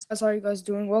How are you guys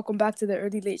doing? Welcome back to the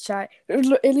Early Late Show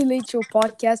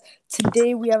podcast.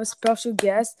 Today we have a special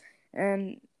guest,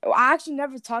 and I actually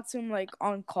never talked to him like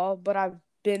on call, but I've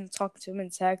been talking to him in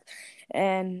text.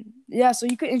 And yeah, so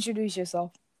you could introduce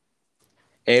yourself.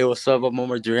 Hey, what's up? I'm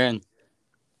Omar Duran.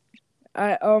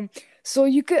 I so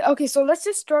you could okay. So let's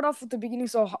just start off with the beginning.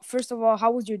 So first of all,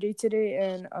 how was your day today,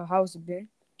 and how's it been?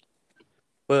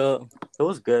 Well, it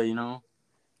was good,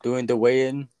 doing the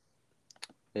weigh-in,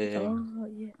 Oh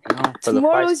yeah. for the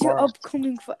fight Tomorrow's your tomorrow.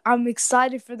 upcoming fight. I'm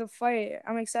excited for the fight.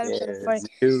 I'm excited for the Yeah, fight. me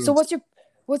too. So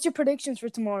what's your predictions for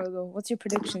tomorrow though? What's your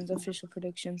predictions? Official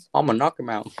predictions? I'm gonna knock him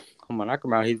out. I'm gonna knock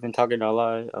him out. He's been talking a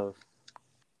lot of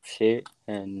shit,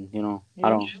 and Yeah. I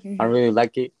don't really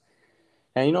like it.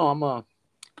 And I'm gonna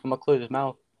close his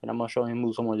mouth, and I'm gonna show him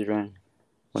who's Omar Duran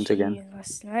once again.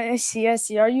 Yes, I see. I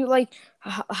see. Are you like?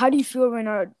 How do you feel right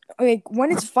now? Like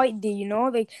when it's fight day,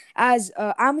 like as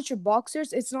amateur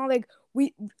boxers, it's not like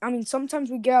we. I mean,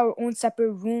 sometimes we get our own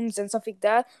separate rooms and stuff like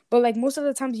that. But like most of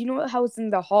the times, you know how it's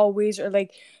in the hallways or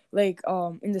like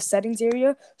in the settings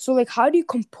area. So like, how do you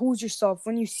compose yourself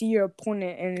when you see your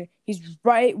opponent and he's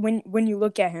right when you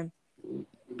look at him?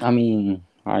 I mean,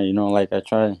 like I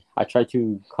try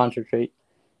to concentrate,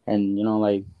 and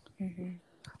Mm-hmm.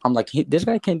 I'm like, this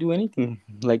guy can't do anything.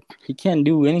 Like he can't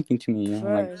do anything to me.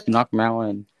 Like to Facts. knock him out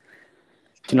and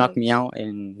to knock me Facts. out,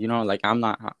 and like I'm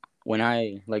not when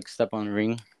I like step on the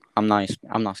ring, I'm not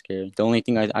scared. The only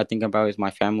thing I think about is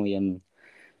my family and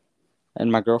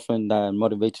my girlfriend that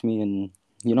motivates me, and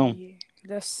you know Yeah,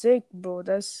 that's sick, bro.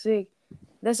 That's sick.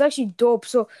 That's actually dope.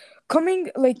 So, coming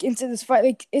like into this fight,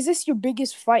 like, is this your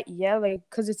biggest fight? Yeah, like,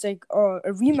 cause it's like a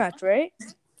rematch, right?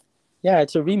 yeah,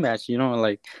 it's a rematch.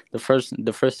 Like the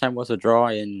first time was a draw,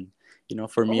 and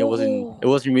for me it Oh,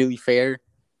 wasn't really fair.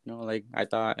 Like I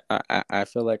thought I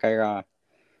feel like I got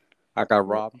yeah.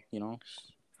 robbed.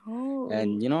 Oh,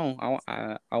 And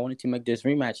I wanted to make this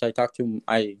rematch. I talked to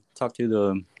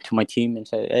my team and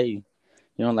said, hey,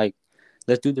 like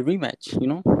let's do the rematch.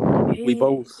 We hey,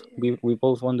 both we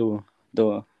both want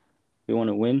the we want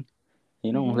to win.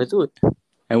 mm-hmm. Let's do it.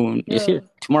 And it's Yeah. here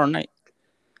tomorrow night.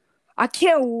 I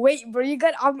can't wait, bro.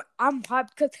 I'm hyped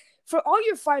because for all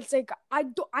your fights, like I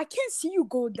can't see you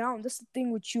go down. That's the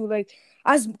thing with you, like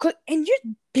and you're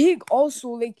big also,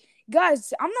 like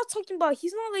guys. I'm not talking about.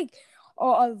 He's not like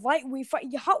a lightweight fight.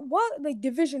 How what like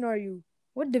division are you?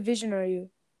 What division are you?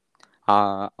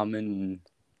 I'm in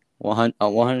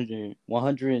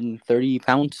 130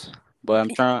 pounds, but I'm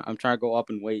trying to go up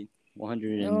in weight.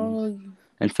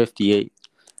 158.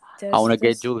 Oh, I want to get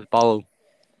that's Julius Paulo.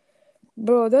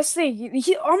 bro. That's like I'm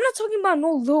not talking about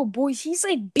no little boys. He's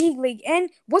like big, like. And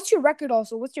what's your record?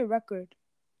 Also, what's your record?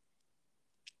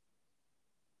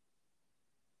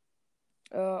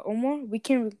 Omar, we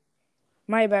can.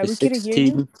 My bad. Is We couldn't hear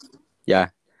you. 16. Yeah.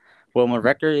 Well, my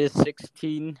record is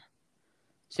 16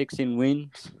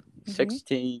 wins, Mm-hmm.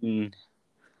 16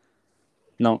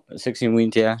 no 16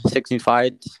 wins. Yeah, 16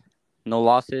 fights, no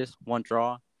losses, one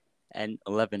draw, and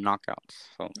 11 knockouts.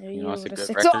 So it's Yo, a that's good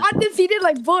sick. So record. undefeated,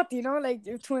 like both, like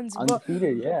your twins. But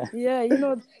Undefeated. Yeah. yeah,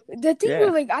 the thing Yeah.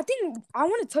 with like I think I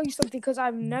want to tell you something because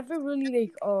I've never really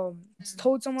like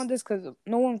told someone this because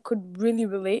no one could really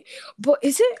relate. But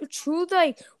is it true that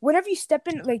like whenever you step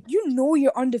in, like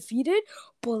you're undefeated,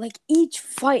 but like each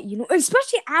fight,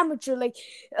 especially amateur, like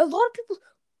a lot of people,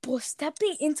 but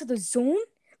stepping into the zone,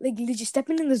 like legit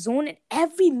stepping in the zone, and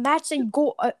every match that you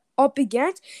go up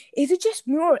against, is it just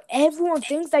me or everyone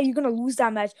thinks that you're gonna lose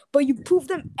that match, but you prove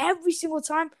them every single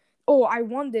time? Oh, I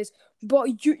won this,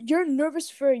 but you're nervous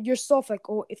for yourself. Like,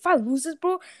 oh, if I lose this,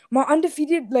 bro, my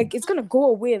undefeated, like, it's gonna go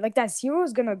away. Like that zero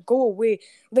is gonna go away.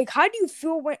 Like, how do you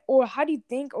feel when, or how do you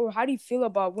think, or how do you feel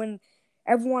about when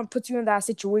everyone puts you in that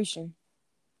situation?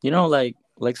 Like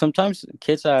sometimes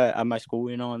kids at my school,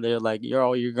 they're like,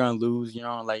 you're gonna lose.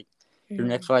 Like your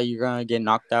next Mm-hmm. fight, you're gonna get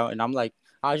knocked out, and I'm like,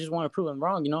 I just want to prove them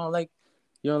wrong. Like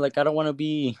like I don't want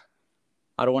to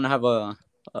have a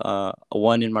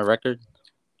one in my record.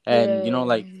 And Yeah,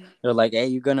 like they're like, hey,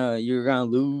 you're gonna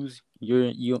lose.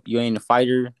 You ain't a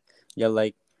fighter. You're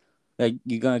like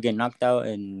you're gonna get knocked out,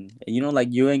 and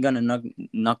like you ain't gonna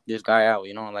knock this guy out.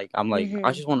 Like I'm like, I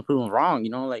mm-hmm. just want to prove him wrong.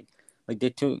 Like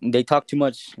they talk too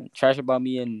much trash about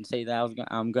me and say that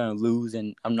I'm gonna lose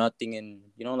and I'm nothing, and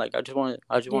like I just want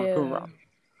to prove him Yeah, wrong.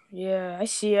 yeah. I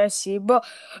see. But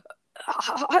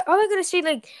I was gonna say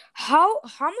like how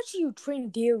much do you train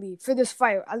daily for this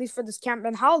fight, at least for this camp,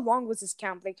 and how long was this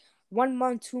camp? Like 1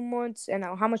 month, 2 months, and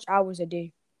how much hours a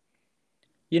day?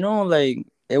 Like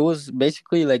it was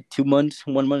basically like 2 months,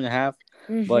 1 month and a half.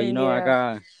 But Mm-hmm. I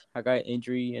Yeah. got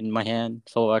injury in my hand,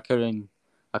 so I couldn't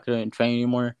train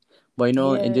anymore. But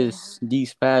in Yeah.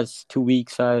 these past 2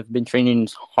 weeks, I've been training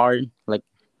hard, like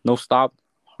no stop,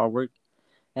 hard work.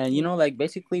 And Yeah. like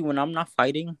basically when I'm not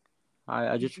fighting,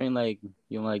 I just train like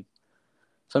like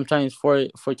sometimes four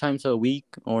times a week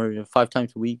or 5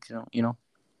 times a week.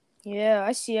 Yeah,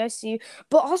 I see.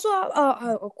 But also,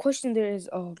 a question there is,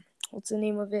 what's the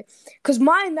name of it? Because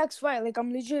my next fight, like,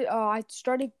 I'm legit, I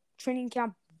started training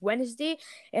camp Wednesday,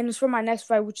 and it's for my next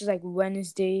fight, which is like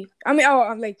Wednesday. I mean,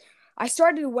 I'm like, I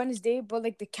started Wednesday, but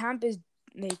like the camp is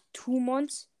like 2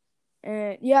 months.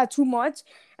 And yeah, 2 months.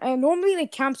 And normally,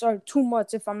 like, camps are 2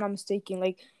 months, if I'm not mistaken.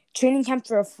 Like, training camp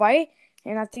for a fight,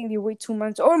 and I think they wait 2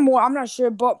 months or more. I'm not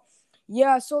sure, but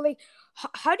yeah. So, like,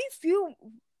 how do you feel?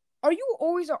 Are you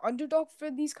always an underdog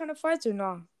for these kind of fights or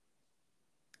not?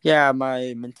 Yeah,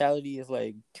 my mentality is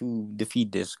like to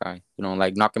defeat this guy.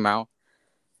 Like knock him out.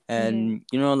 Mm-hmm.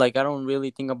 And like I don't really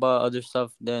think about other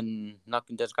stuff than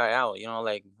knocking this guy out.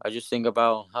 Like I just think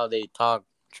about how they talk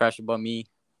trash about me,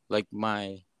 like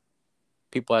my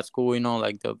people at school.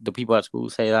 Like the people at school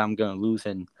say that I'm gonna lose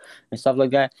and stuff like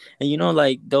that. And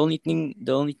like the only thing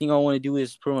I want to do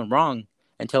is prove them wrong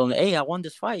and tell them, hey, I won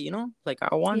this fight. Like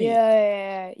I won it,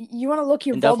 Yeah. You want to look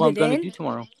you and that's rub what I'm it gonna in. do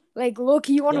tomorrow. Like, look,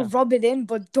 you want to Yeah. rub it in,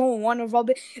 but don't want to rub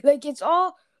it. Like, it's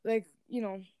all like,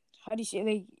 how do you say?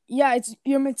 Like, yeah, it's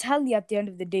your mentality at the end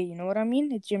of the day. You know what I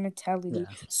mean? It's your mentality.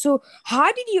 Yeah. So,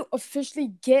 how did you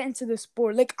officially get into the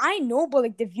sport? Like, I know, but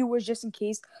like the viewers, just in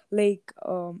case, like,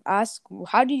 ask,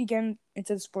 how did you get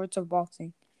into the sports of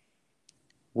boxing?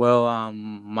 Well,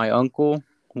 my uncle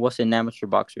was an amateur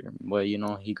boxer, but he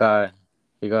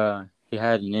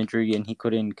had an injury and he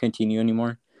couldn't continue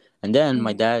anymore. And then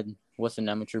my Mm-hmm. dad was an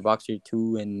amateur boxer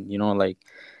too, and like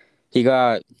he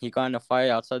got in a fight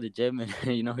outside the gym, and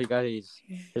he got his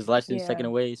license taken Yeah.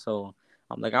 away. So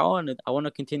I'm like, I want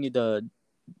to continue the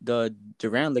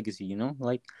Duran legacy, Yeah.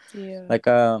 like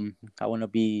I want to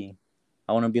be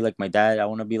like my dad. I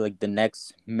want to be like the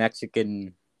next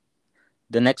Canelo,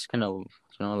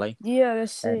 like. Yeah,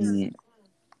 that's it.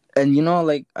 And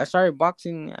like I started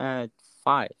boxing at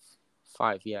 5,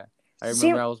 yeah. I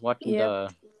remember Same. I was watching Yep.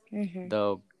 the Mm-hmm.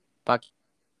 the Pacquiao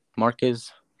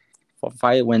Marquez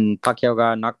fight when Pacquiao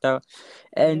got knocked out,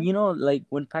 and Yep. like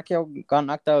when Pacquiao got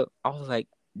knocked out, I was like,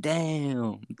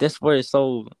 damn, this sport is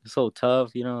so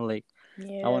tough, like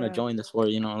I want to Yeah. join the sport,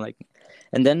 like,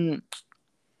 and then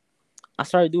I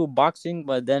started doing boxing,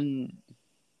 but then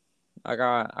I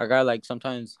got like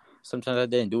sometimes I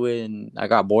didn't do it and I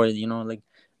got bored, like,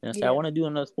 and I said I Yeah. want to do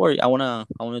another sport. I want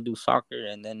to do soccer,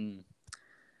 and then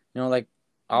like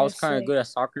I was That's kind of it. good at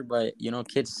soccer, but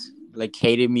kids like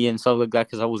hated me and stuff like that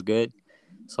because I was good.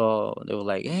 So they were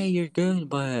like, "Hey, you're good,"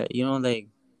 but like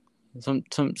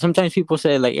sometimes people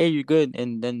say like, "Hey, you're good,"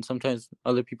 and then sometimes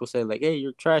other people say like, "Hey,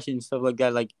 you're trash," and stuff like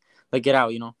that. Like get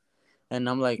out. And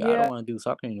I'm like, I don't Yeah. want to do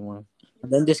soccer anymore. And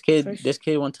then For this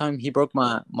kid one time he broke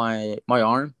my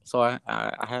arm, so I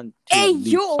had to Hey,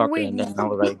 leave yo, soccer, wait. and then I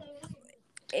was like,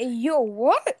 Hey, yo,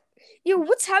 what? Yo,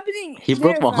 what's happening he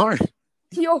broke there, my fam? arm.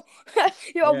 Yo,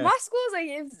 yo, Yeah. my school's like,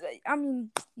 I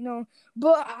mean,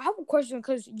 but I have a question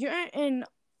because you're in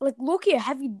like low-key a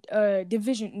heavy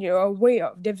division, a way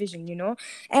of division,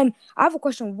 and I have a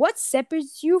question. What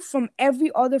separates you from every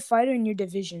other fighter in your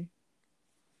division?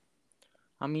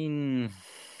 I mean,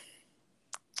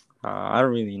 I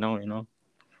don't really know. I You don't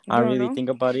don't really know? think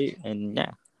about it, and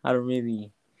yeah, I don't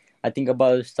really. I think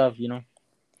about other stuff.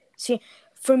 See,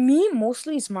 for me,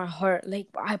 mostly it's my heart. Like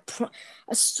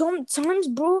sometimes,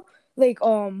 bro. Like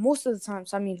most of the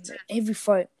times, I mean, like, every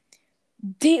fight.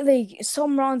 They like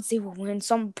some rounds they will win,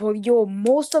 some bro. Yo,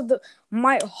 most of the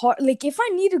my heart. Like if I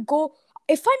need to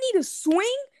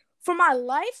swing for my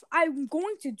life, I'm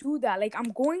going to do that. Like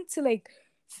I'm going to like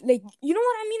you know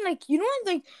what I mean. Like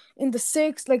like in the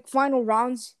six like final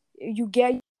rounds, you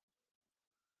get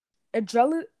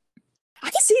adrenaline. I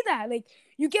can see that. Like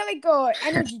you get like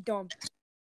energy dump,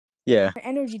 Yeah.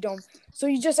 energy dump. So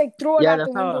you just like throw it Yeah, out the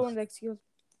that's how. window and like see.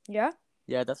 Yeah.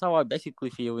 Yeah, that's how I basically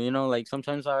feel. Like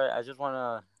sometimes I just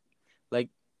wanna like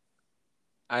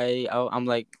I'm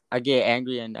like I get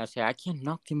angry and I say I can't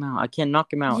knock him out. I can't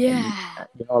knock him out, and Yeah.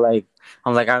 like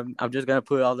I'm just gonna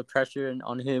put all the pressure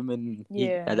on him, and he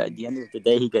Yeah. at the end of the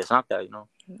day he gets knocked out. Yeah.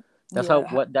 That's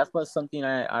what something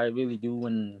I really do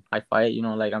when I fight.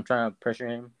 Like I'm trying to pressure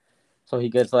him so he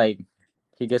gets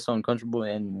so uncomfortable,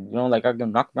 and like I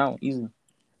can knock him out easily.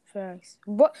 Facts.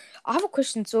 But I have a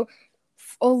question. So,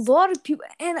 a lot of people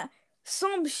and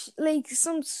like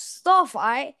some stuff.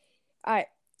 I,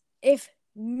 if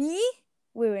me,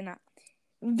 wait, not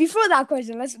before that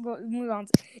question. Let's go move on.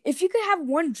 If you could have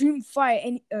one dream fight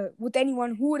and with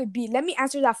anyone, who would it be? Let me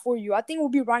answer that for you. I think it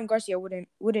would be Ryan Garcia, wouldn't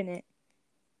it?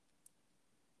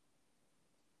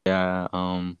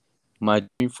 Yeah. My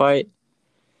dream fight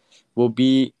will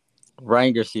be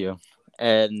Ryan Garcia,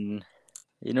 and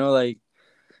like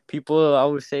people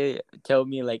always tell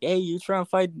me like, "Hey, you trying to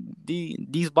fight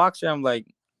these boxers?" I'm like,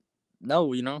 no,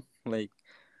 like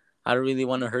I don't really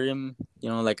want to hurt him.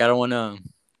 Like I don't want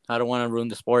to ruin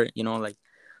the sport. Like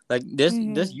this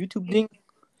Mm-hmm. YouTube thing.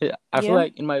 I feel Yeah.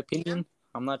 like, in my opinion,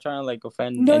 I'm not trying to like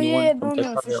offend No, yeah, anyone from no, no,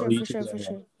 TikTok for or sure, for YouTube. sure, for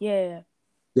sure. Yeah,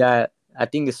 Yeah, I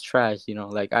think it's trash.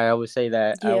 Like I always say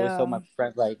that. I always tell yeah. my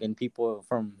friends like and people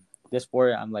from this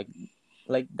sport. I'm like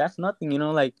that's nothing.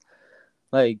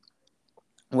 Like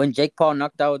when Jake Paul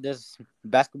knocked out this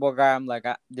basketball guy, I'm like,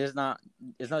 there's not,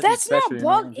 it's nothing That's special.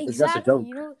 not It's just a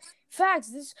exactly. joke. Facts.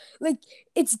 This like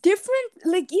it's different.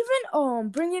 Like even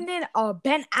bringing in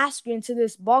Ben Askren into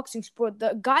this boxing sport,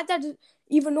 the guy that doesn't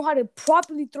even know how to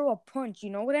properly throw a punch. You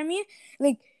know what I mean?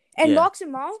 Like and Yeah, knocks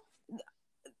him out.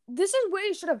 This is where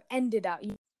it should have ended at.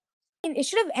 It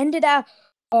should have ended at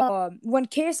when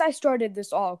KSI started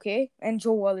this all, okay, and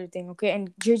Joe Weller thing, okay,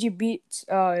 and JJ beats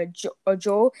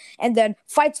Joe, and then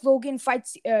fights Logan,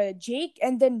 fights Jake,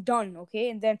 and then done, okay,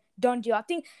 and then done deal. I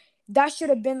think that should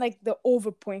have been like the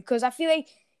over point because I feel like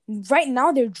right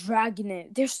now they're dragging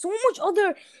it. There's so much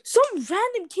other some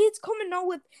random kids coming out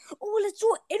with let's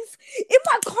do in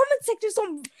my comment section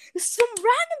some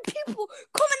random people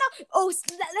coming out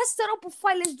let's set up a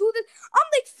fight, let's do this. I'm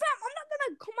like, fam, I'm not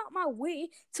gonna come out my way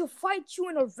to fight you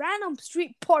in a random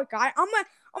street park. I'm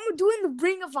gonna do it in the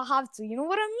ring if I have to. You know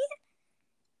what I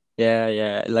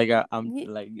yeah. Like I'm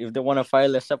mean? like, if they want to fight,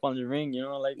 let's step on the ring.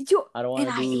 Like Yo, I don't and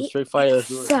want to I do hate straight fight. Let's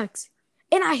do it. facts.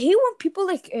 And I hate when people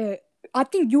like I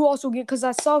think you also get because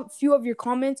I saw a few of your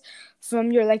comments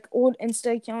from your like old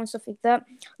Insta account and stuff like that.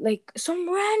 Like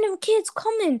some random kids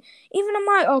coming, even in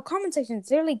my comment sections,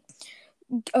 they're like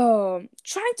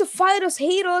trying to fight us,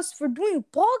 hate us for doing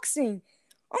boxing.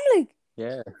 I'm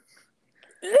Yeah,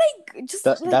 just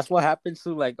that's like what happens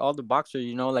to like all the boxers.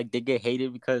 Like they get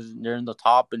hated because they're in the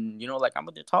top, and like I'm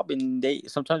at the top, and they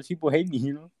sometimes people hate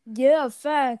me. yeah,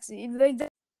 facts. Like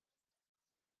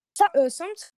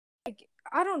sometimes like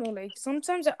I don't know, like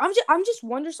sometimes I'm just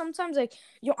wonder sometimes like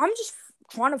I'm just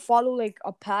trying to follow like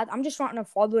a path. I'm just trying to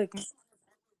follow like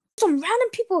some random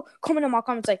people coming in my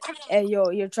comments like, "Hey, yo,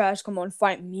 you're trash. Come on,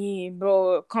 fight me,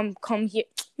 bro. Come here."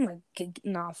 I'm like,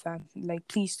 nah, fam. Like,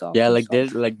 please stop, Yeah, please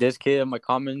stop. like this kid in my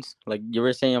comments, like you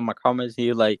were saying in my comments,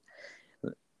 he like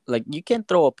you can't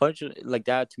throw a punch like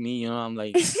that to me. I'm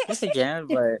like, yes I can,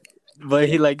 but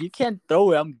he like, you can't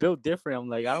throw it. I'm built different. I'm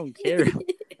like, I don't care.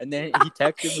 And then he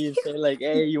texted me and said like,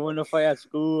 hey, you want to fight at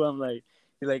school? I'm like,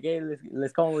 he's like, hey,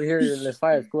 let's come over here and let's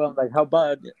fight at school. I'm like, how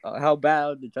bad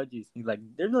are the judges? He's like,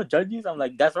 there's no judges. I'm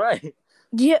like, that's right.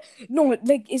 Yeah, no,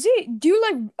 like, is it? Do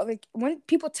you like when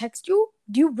people text you?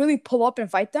 Do you really pull up and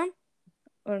fight them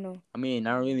or no? I mean,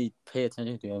 I don't really pay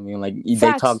attention to it. I mean, like they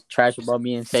talk Facts, trash about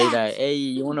me and say that, facts. hey,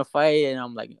 you want to fight? And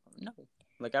I'm like, no,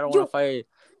 like I don't want to Yo, fight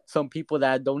some people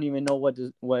that don't even know what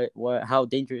how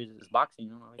dangerous is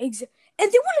boxing. Like, and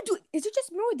they want to do. Is it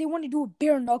just me or they want to do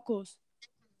bare knuckles?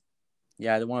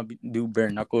 yeah, they want to do bare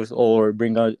knuckles or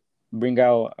bring out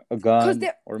a Cause gun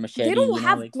or they machete. don't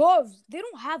have Like, gloves. They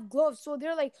don't have gloves, so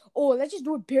they're like, oh, let's just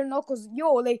do it bare knuckles.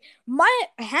 Yo, like my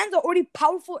hands are already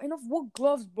powerful enough with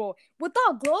gloves, bro.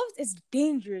 Without gloves, it's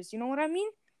dangerous. You know what I mean?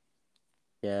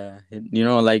 yeah,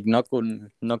 like knuckle to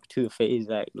the face,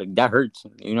 like that hurts.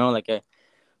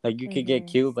 Like you could get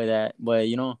Mm-hmm. killed by that. But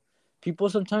people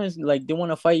sometimes like they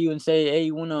want to fight you and say, "Hey,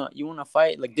 you wanna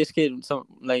fight?" Like this kid,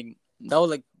 like that was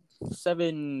like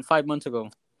 5 months ago.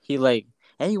 He like,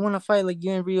 "Hey, you wanna fight? Like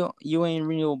you ain't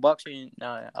real boxer." And,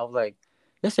 I was like,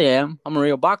 "Yes, I am. I'm a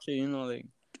real boxer." Like,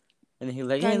 and he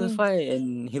like, I "Hey, let's mean, fight."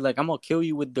 And he like, "I'm gonna kill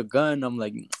you with the gun." I'm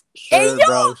like, hey "Sure,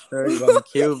 bro. Sure, you're yo, gonna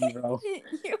kill me, bro." He's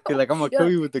yo, like, "I'm gonna kill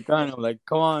yo. you with the gun." I'm like,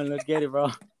 "Come on, let's get it, bro.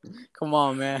 Come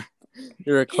on, man.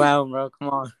 You're a clown, bro. Come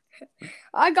on."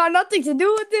 I got nothing to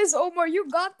do with this, Omar. You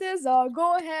got this.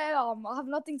 Go ahead. I have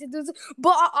nothing to do with this.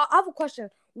 But I have a question.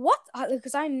 What?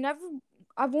 Because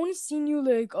I've only seen you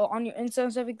like on your Insta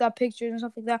and stuff like that, pictures and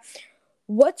stuff like that.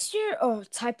 What's your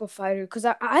type of fighter? Because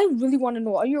I really want to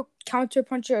know. Are you a counter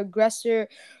puncher, aggressor?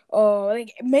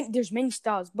 There's many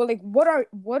styles, but like, what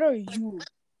are you?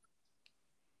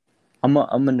 I'm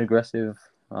an aggressive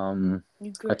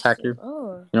Aggressive. attacker.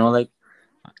 Oh, Like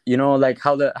like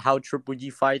how Triple G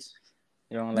fights.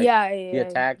 Like yeah, he yeah.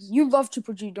 attacks. You love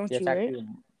Triple G, He don't you? attacks Right? you.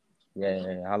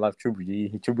 Yeah, I love Triple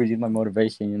G. Triple G is my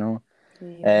motivation. Yeah,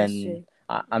 that's And it.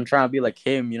 I'm trying to be like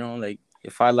him. Like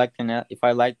if I like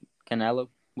Canelo,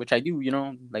 which I do.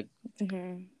 Like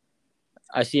Mm-hmm.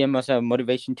 I see him as a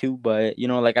motivation too. But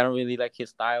like I don't really like his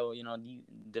style.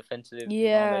 Defensive.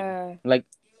 Yeah. Like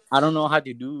I don't know how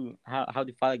to do how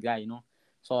to fight like that, you know.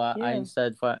 So I Yeah,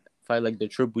 instead fight like the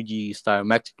Triple G style,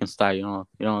 Mexican style,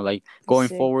 like that's going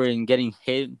sick. forward and getting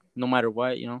hit no matter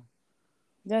what, you know.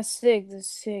 That's sick. That's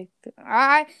sick.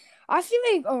 I feel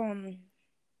like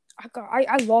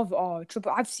I love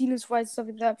Triple. I've seen his fights stuff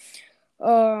like that.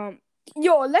 Um,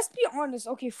 yo, let's be honest.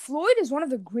 Okay, Floyd is one of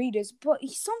the greatest, but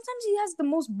sometimes he has the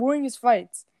most boringest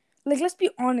fights. Like, let's be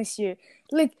honest here.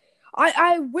 Like,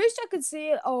 I wish I could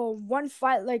say one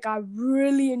fight like I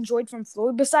really enjoyed from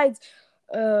Floyd besides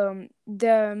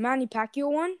the Manny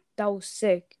Pacquiao one. That was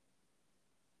sick.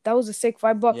 That was a sick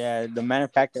fight, but Yeah, the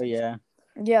manufacturer. Yeah,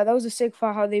 yeah, that was a sick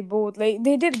fight. How they both like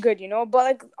they did good, you know. But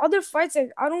like other fights,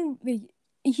 like I don't. Like,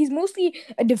 he's mostly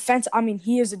a defense. I mean,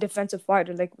 he is a defensive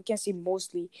fighter. Like we can't say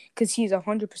mostly because he's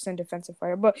 100% defensive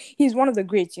fighter. But he's one of the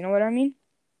greats. You know what I mean?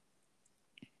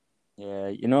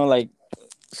 yeah. Like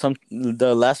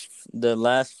the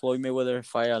last Floyd Mayweather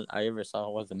fight I ever saw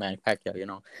was the Manny Pacquiao.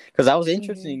 Because that was Mm-hmm.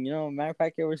 interesting. Manny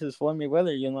Pacquiao versus Floyd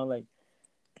Mayweather.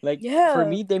 Like for Yeah.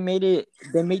 me, they made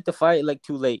the fight like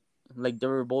too late. Like they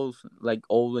were both like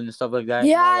old and stuff like that.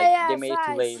 Yeah, Like they yeah, made it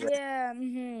too facts. late. Like, Yeah,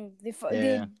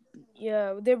 yeah.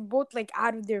 yeah, they're both like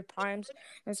out of their primes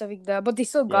and stuff like that, but they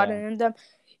still got Yeah. it. And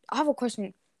I have a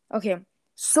question. Okay,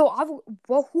 so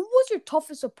well, who was your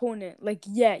toughest opponent? Like,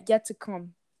 yeah, yet to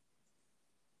come.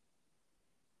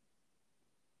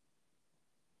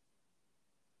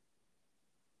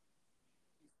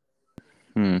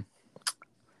 Hmm.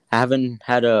 I haven't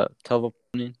had a tough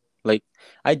opponent. Like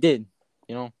I did,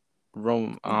 you know,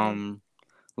 Rome. Mm-hmm.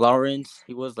 Lawrence.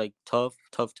 He was like tough,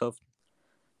 tough, tough.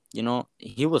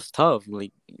 He was tough.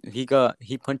 Like he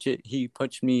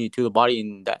punched me to the body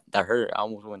and that hurt. I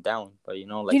almost went down. But Did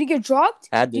like he get dropped?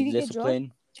 I had the Did he get dropped?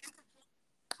 discipline.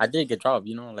 I did get dropped.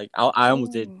 Like I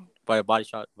almost did Oh. by a body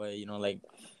shot. But like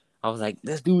I was like,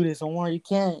 let's do this, Omar. You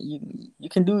can't. You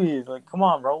can do this. Like come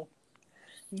on, bro.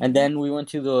 And Mm-hmm. then we went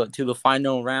to the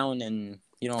final round, and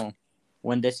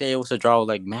when they say it was a draw, I was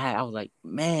like, man. I was like,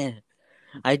 man,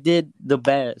 I did the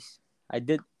best. I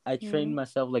Mm-hmm. trained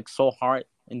myself like so hard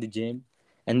in the gym,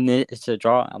 and then it's a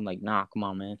draw. I'm like, nah, come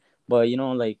on, man. But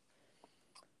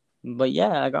but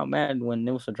yeah, I got mad when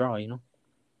it was a draw.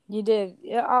 You did.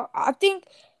 Yeah, I think.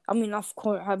 I mean, of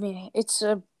course. I mean, it's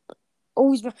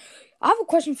always been. I have a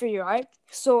question for you, right?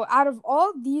 So, out of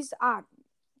all these,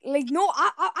 like, no,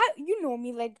 you know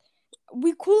me, like,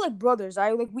 we cool like brothers,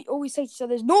 right? Like, we always say to each other,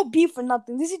 "There's no beef or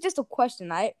nothing." This is just a question,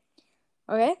 right?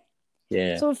 Okay.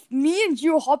 Yeah. So, if me and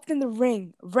you hopped in the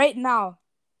ring right now,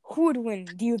 who would win?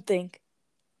 Do you think?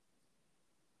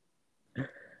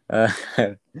 Uh,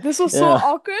 This was so yeah.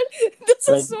 awkward. This is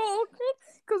Like so awkward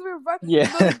because we're right.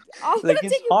 yeah. Look, I'm Like gonna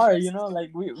it's take you hard. first. Like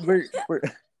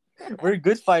we're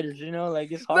good fighters.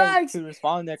 Like it's hard Facts. to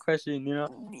respond to that question.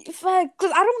 Fact,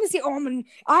 because I don't want to say, oh,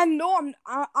 I know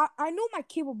I know my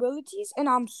capabilities, and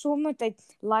I'm so much like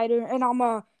lighter, and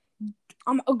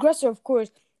I'm aggressive, of course,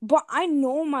 but I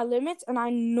know my limits, and I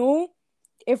know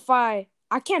if I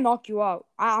can't knock you out.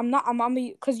 I'm not. I'm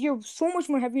because you're so much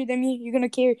more heavier than me. You're gonna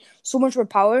carry so much more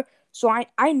power. So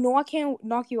I know I can't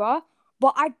knock you out,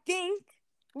 but I think.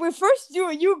 Wait, first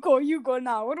you go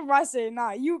now. What do I say?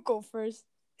 Nah, you go first.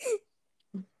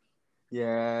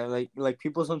 Yeah, like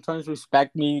people sometimes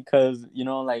respect me because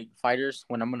like fighters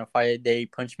when I'm gonna fight, they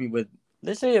punch me with,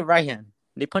 let's say, a right hand.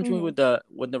 They punch me Mm-hmm. with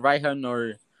the right hand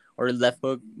or left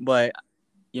hook, but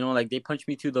like they punch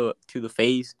me to the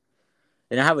face,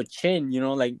 and I have a chin.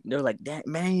 Like they're like, that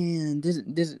man,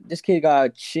 this kid got a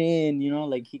chin.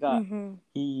 Like Mm-hmm.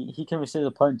 he can resist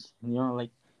a punch.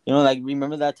 Like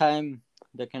remember that time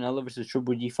the Canelo versus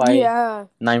Triple G fight, Yeah.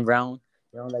 9th round.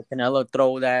 Like Canelo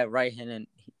throw that right hand, and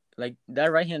like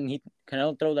that right hand, he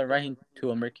Canelo throw that right hand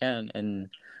to American, and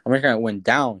American went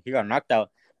down. He got knocked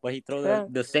out, but he throw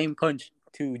the same punch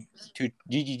to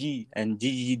GGG, and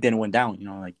GGG didn't went down.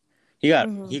 Like he got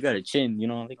Mm-hmm. he got a chin.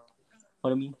 Like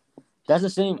what I mean. That's the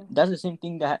same. That's the same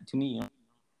thing that to me.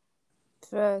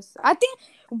 First, I think.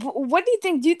 What do you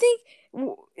think? Do you think?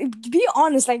 Be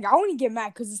honest. Like, I want to get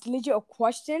mad because it's legit a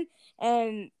question,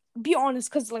 and be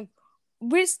honest because like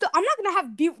we're still. I'm not gonna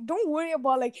have beef. Don't worry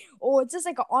about like. Oh, it's just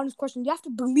like an honest question. You have to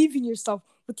believe in yourself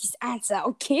with this answer.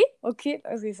 Okay. Okay.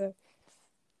 Okay. So,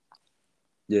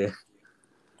 Yeah.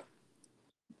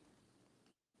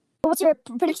 what's your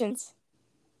predictions?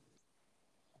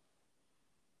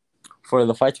 For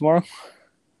the fight tomorrow,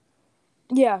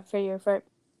 Yeah, for you. For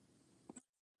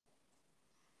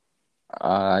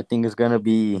I think it's gonna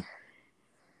be.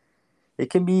 It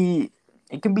can be.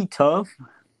 It can be tough,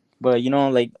 but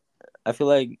like I feel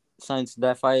like since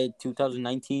that fight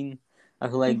 2019, I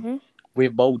feel like mm-hmm.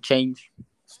 we've both changed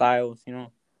styles.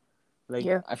 Like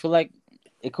Yeah. I feel like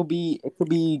it could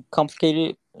be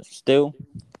complicated still.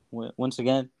 Once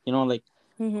again, like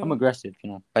I'm Mhm. aggressive.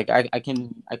 Like I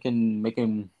can make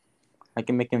him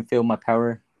feel my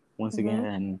power once again,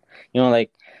 Mhm. and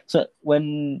like so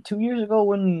when 2 years ago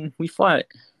when we fought,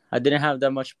 I didn't have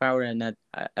that much power, and that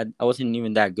I wasn't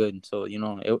even that good. So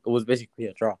it was basically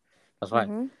a draw. That's why,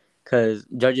 Mhm. because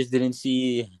judges didn't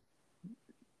see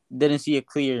it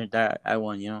clear that I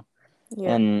won. Yeah.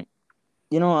 And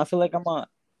I feel like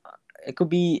it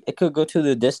could go to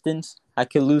the distance. I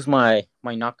could lose my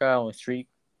knockout streak.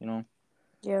 You know,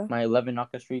 Yeah. my 11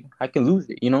 knockout streak. I could lose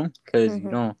it. Because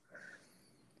Mhm.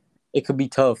 it could be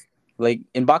tough. Like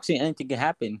in boxing, anything can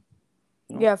happen.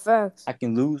 You know, Yeah. Facts. I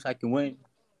can lose, I can win.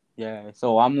 Yeah.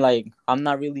 So I'm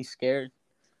not really scared.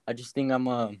 I just think I'm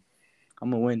a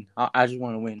win. I just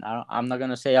want to win. I'm not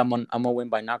gonna say I'm gonna win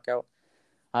by knockout.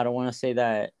 I don't want to say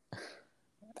that.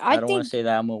 I I don't want to think. say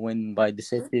that I'm gonna win by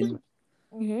decision.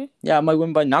 Mhm. Yeah, I might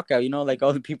win by knockout. Like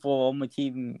all the people on my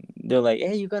team, they're like,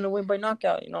 "Hey, you're gonna win by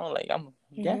knockout." Like yeah,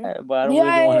 Mhm. but I don't Yeah.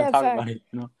 really Yeah. want to Yeah. talk Facts. about it.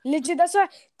 Legit. That's why.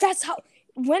 That's how.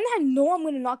 When I know I'm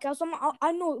gonna knock out someone,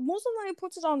 I know most of my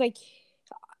opponents are like,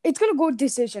 it's gonna go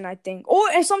decision. I think. Or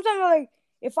and sometimes like,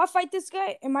 if I fight this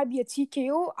guy, it might be a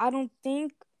TKO. I don't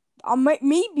think. I might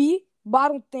maybe, but I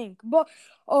don't think. But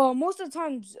most of the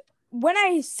times when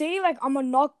I say like I'm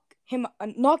gonna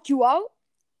knock you out,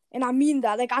 and I mean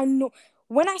that. Like I know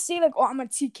when I say like, oh, I'm gonna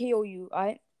TKO you,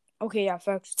 right? Okay, yeah,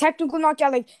 facts. Technical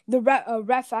knockout, like the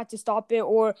ref had to stop it,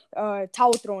 or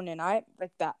towel thrown in, right?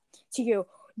 Like that. TKO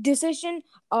decision,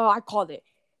 I called it.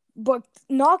 But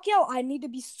knockout, I need to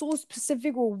be so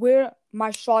specific with where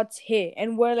my shots hit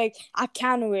and where like I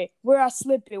counter it, where I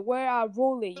slip it, where I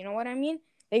roll it. You know what I mean?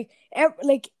 Like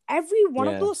every one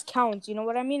of Yeah, those counts. You know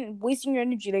what I mean? Wasting your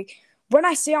energy. Like when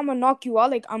I say I'm gonna knock you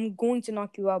out, like I'm going to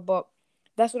knock you out, but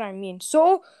that's what I mean.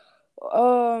 So,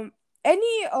 um,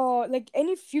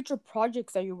 any future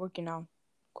projects that you're working on?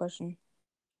 Question.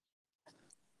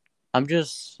 I'm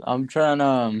trying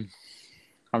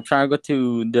to go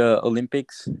to the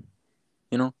Olympics.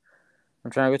 You know,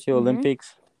 I'm trying to go to Mhm.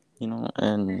 Olympics.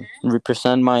 And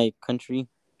represent my country.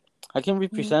 I can Mhm.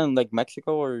 represent like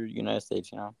Mexico or United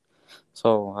States.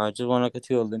 So I just want to go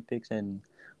to Olympics, and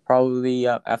probably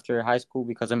after high school,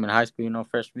 because I'm in high school.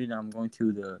 Freshman, I'm going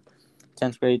to the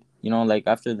 10th grade. Like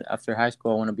after high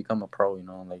school, I want to become a pro.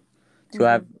 Like to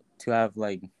have Mhm. to have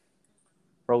like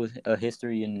pro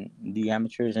history in the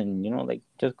amateurs, and like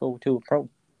just go to a pro,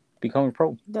 become a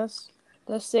pro. That's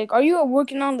that's sick. Are you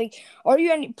working on like? Are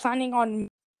you planning on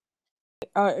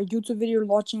a YouTube video,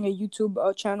 launching a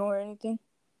YouTube channel or anything?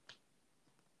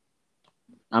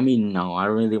 I mean, no, I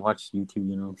don't really watch YouTube.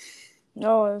 No.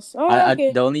 I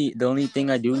Okay. the only thing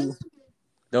I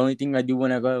do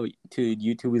when I go to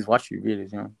YouTube is watch your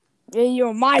videos. Yeah,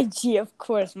 you're my G, of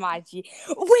course, my G.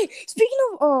 Wait, speaking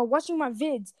of watching my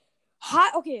vids,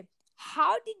 how did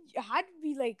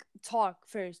we like talk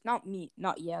first? Not me,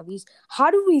 not yeah, at least.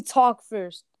 How did we talk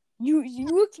first? You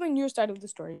explain your side of the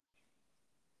story.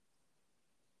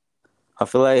 I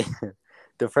feel like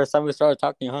the first time we started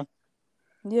talking, huh?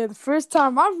 Yeah, the first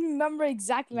time I remember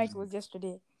exactly like it was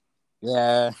yesterday.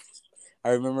 Yeah, I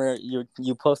remember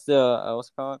you posted what's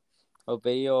it called, a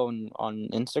video on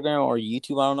Instagram or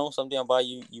YouTube. I don't know, something about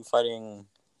you fighting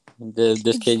this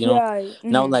kid. Yeah.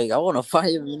 And I'm Mm-hmm. like, I want to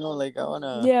fight him. Like Yeah, I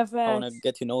wanna facts.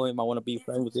 get to know him. I want to be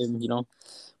friends with him.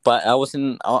 But I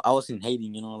wasn't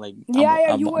hating. Like I'm Yeah, a,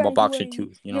 yeah, I'm, you a- I'm a weren't. You boxer weren't.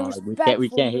 too. You're Like we can't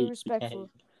respectful. You're hate. We can't hate. respectful.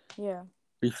 Yeah.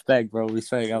 Respect, bro.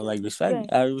 Respect. I'm like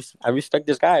respect. Respect. I respect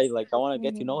this guy. Like I want to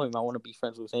get to Mm-hmm. know him. I want to be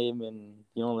friends with him, and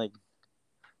like.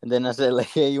 And then I said like,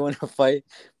 "Hey, you want to fight?"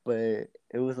 But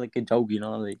it was like a joke,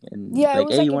 like, and Yeah, it like,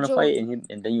 was "Hey, like you a want to joke. fight?"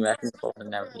 And then you ask me for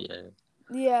and that, yeah.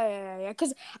 Yeah.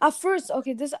 Cause at first,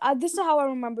 okay, this is how I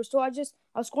remember. So I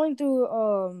was going through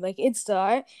like Insta,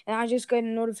 right? And I just got a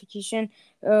notification,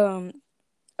 um,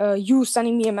 you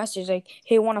sending me a message like,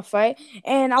 "Hey, wanna fight?"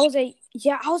 And I was like,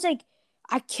 yeah, I was like,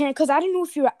 I can't, cause I didn't know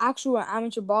if you're actual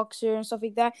amateur boxer and stuff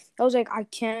like that. I was like, I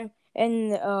can't.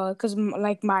 And cause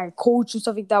like my coach and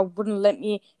stuff like that wouldn't let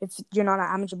me if you're not an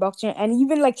amateur boxer, and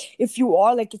even like if you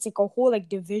are, like it's like a whole like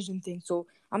division thing. So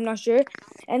I'm not sure.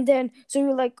 And then so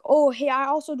you're like, oh hey, I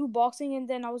also do boxing, and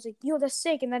then I was like, yo, that's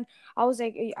sick. And then I was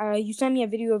like, you sent me a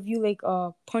video of you like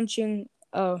punching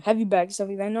heavy bags stuff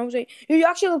like that, and I was like, yo, you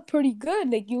actually look pretty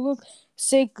good. Like you look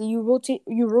sick. You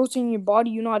rotating your body.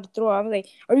 You know how to throw. I was like,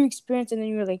 are you experienced? And then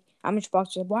you were like, amateur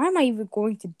boxer. Why am I even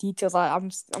going to details? I'm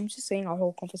just saying our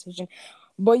whole conversation.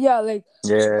 But yeah, like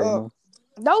Yeah, uh,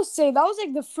 that was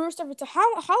like the first ever time.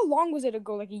 How long was it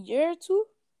ago? Like a year or two?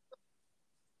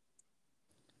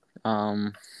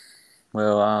 Um.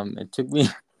 Well, it took me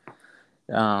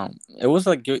It was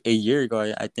like a year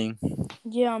ago, I think.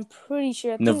 Yeah, I'm pretty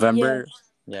sure. I think yeah. November.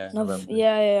 Yeah, No, November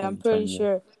yeah, I'm pretty 2020. Yeah.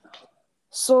 sure.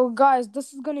 So, guys,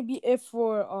 this is gonna be it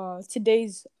for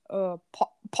today's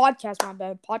podcast. My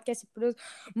bad, podcast.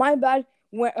 My bad.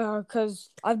 When cause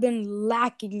I've been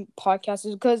lacking podcasts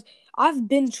because I've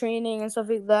been training and stuff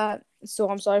like that. So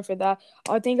I'm sorry for that.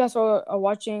 Thank you guys for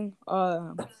watching.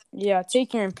 Yeah, take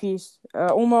care and peace.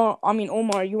 Omar,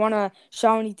 you wanna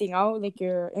shout anything out like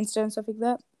your Insta and stuff like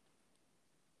that?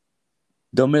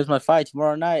 Don't miss my fight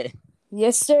tomorrow night.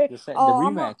 Yes, sir. The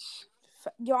rematch.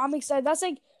 I'm excited. That's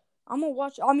like I'm gonna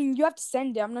watch. I mean, you have to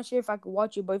send it. I'm not sure if I could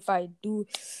watch it, but if I do,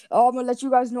 I'm gonna let you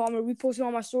guys know. I'm gonna repost it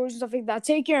on my stories and stuff like that.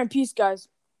 Take care and peace, guys.